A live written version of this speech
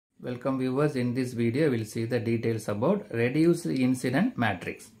Welcome viewers, in this video we will see the details about reduced incident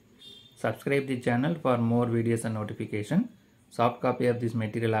matrix. Subscribe the channel for more videos and notification. Soft copy of this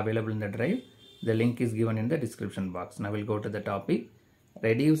material available in the drive. The link is given in the description box. Now we'll go to the topic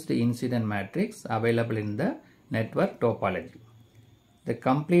reduced incident matrix available in the network topology. The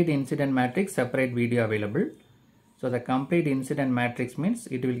complete incident matrix separate video available. So the complete incident matrix means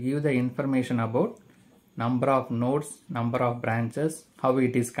it will give the information about number of nodes, number of branches, how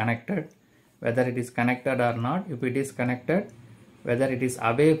it is connected, whether it is connected or not, if it is connected, whether it is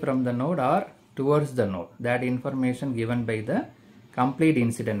away from the node or towards the node. That information given by the complete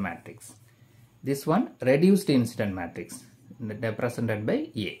incident matrix. This one reduced incident matrix represented by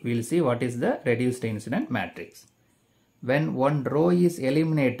A. We will see what is the reduced incident matrix. When one row is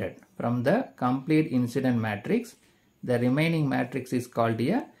eliminated from the complete incident matrix, the remaining matrix is called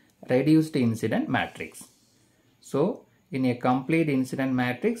a reduced incident matrix. So in a complete incident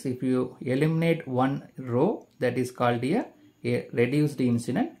matrix, if you eliminate one row, that is called a reduced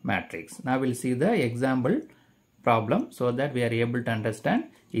incident matrix. Now we'll see the example problem so that we are able to understand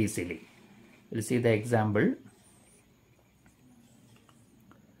easily. We'll see the example.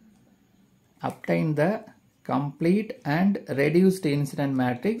 Obtain the complete and reduced incident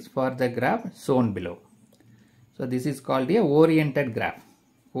matrix for the graph shown below. So this is called a oriented graph.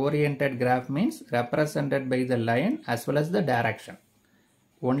 Oriented graph means represented by the line as well as the direction.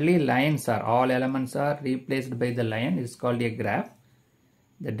 Only lines are, all elements are replaced by the line, is called a graph.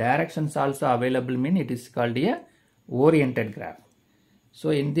 The directions also available mean it is called a oriented graph. So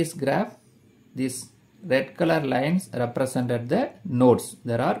in this graph, this red color lines represented the nodes.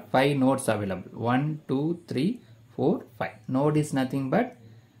 There are 5 nodes available. 1, 2, 3, 4, 5. Node is nothing but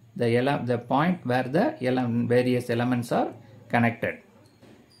the point where the various elements are connected.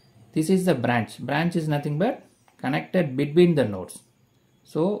 This is the branch. Branch is nothing but connected between the nodes.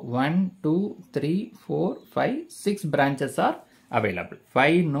 So 1, 2, 3, 4, 5, 6 branches are available.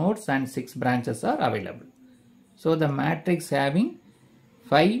 5 nodes and 6 branches are available. So the matrix having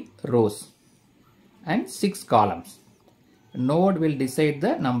 5 rows and 6 columns. Node will decide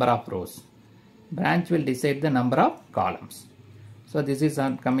the number of rows. Branch will decide the number of columns. So this is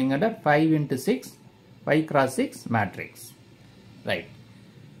coming under 5 into 6, 5 cross 6 matrix. Right.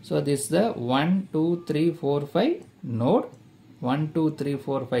 So this is the 1, 2, 3, 4, 5 node. 1, 2, 3,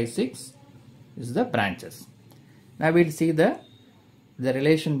 4, 5, 6 is the branches. Now we will see the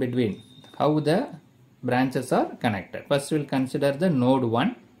relation between how the branches are connected. First we will consider the node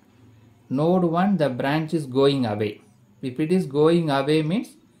 1. Node 1, the branch is going away. If it is going away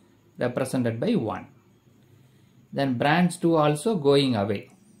means represented by 1. Then branch 2 also going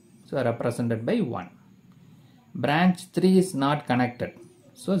away. So represented by 1. Branch 3 is not connected.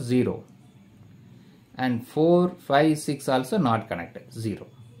 So 0. And 4, 5, 6 also not connected. 0.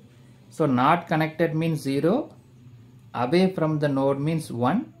 So not connected means 0. Away from the node means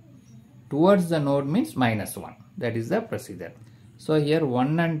 1. Towards the node means minus 1. That is the procedure. So here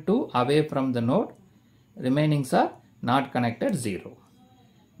 1 and 2 away from the node. Remainings are not connected, 0.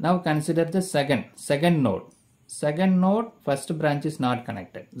 Now consider the second node. Second node, first branch is not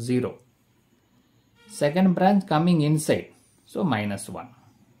connected, 0. Second branch coming inside, so minus 1.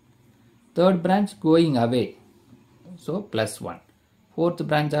 Third branch going away, so plus 1. Fourth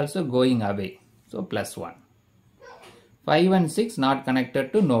branch also going away, so plus 1. 5 and 6 not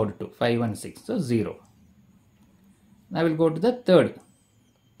connected to node 2, 5 and 6, so 0. Now we'll go to the third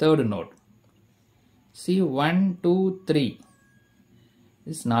node. See 1, 2, 3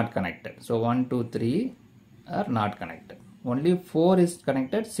 is not connected. So 1, 2, 3 are not connected. Only 4 is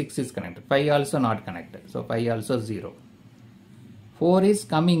connected, 6 is connected. 5 also not connected. So 5 also 0. 4 is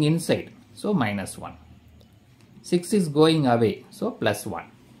coming inside. So minus 1. 6 is going away. So plus 1.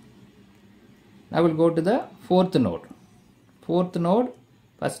 Now we'll go to the fourth node. Fourth node,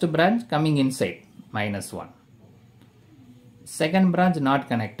 first branch coming inside. Minus 1. Second branch not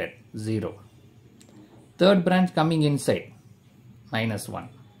connected. 0. Third branch coming inside. Minus 1.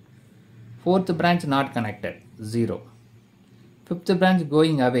 Fourth branch not connected. 0. Fifth branch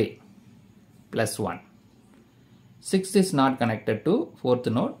going away. Plus 1. Sixth is not connected to fourth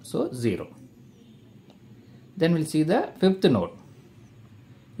node, so 0. Then we'll see the fifth node.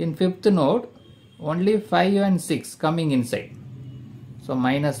 In fifth node, only 5 and 6 coming inside. So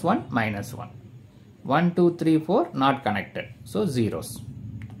minus 1, minus 1. 1, 2, 3, 4 not connected, so zeros.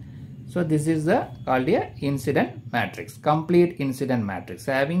 So this is the called a incident matrix, complete incident matrix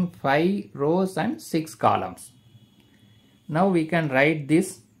having 5 rows and 6 columns. Now we can write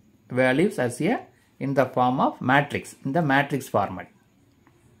these values as a in the form of matrix, in the matrix format.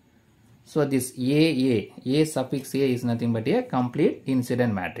 So this A suffix A is nothing but a complete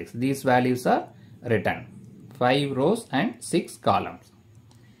incident matrix. These values are written, 5 rows and 6 columns.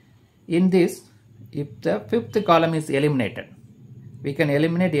 In this, if the fifth column is eliminated, we can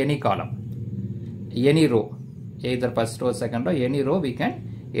eliminate any column, any row, either first row, second row, any row we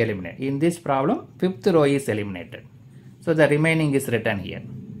can eliminate. In this problem, fifth row is eliminated. So the remaining is written here.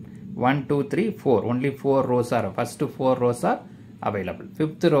 1, 2, 3, 4. Only 4 rows are, first 4 rows are available.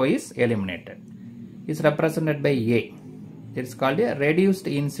 Fifth row is eliminated. Is represented by A. It is called a reduced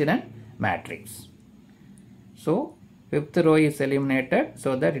incident matrix. So fifth row is eliminated,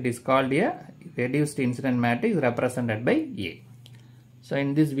 so that it is called a reduced incident matrix represented by A. So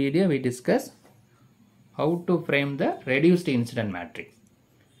in this video we discuss how to frame the reduced incident matrix.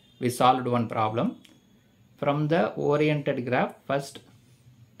 We solved one problem. From the oriented graph, first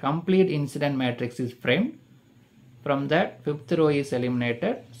complete incident matrix is framed. From that, fifth row is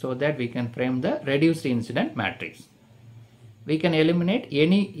eliminated, so that we can frame the reduced incident matrix. We can eliminate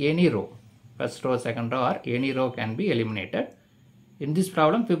any row, first row, second row, or any row can be eliminated. In this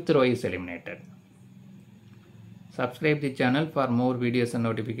problem, fifth row is eliminated. Subscribe the channel for more videos and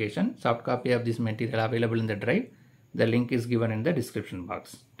notifications. Soft copy of this material available in the drive. The link is given in the description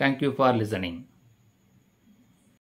box. Thank you for listening.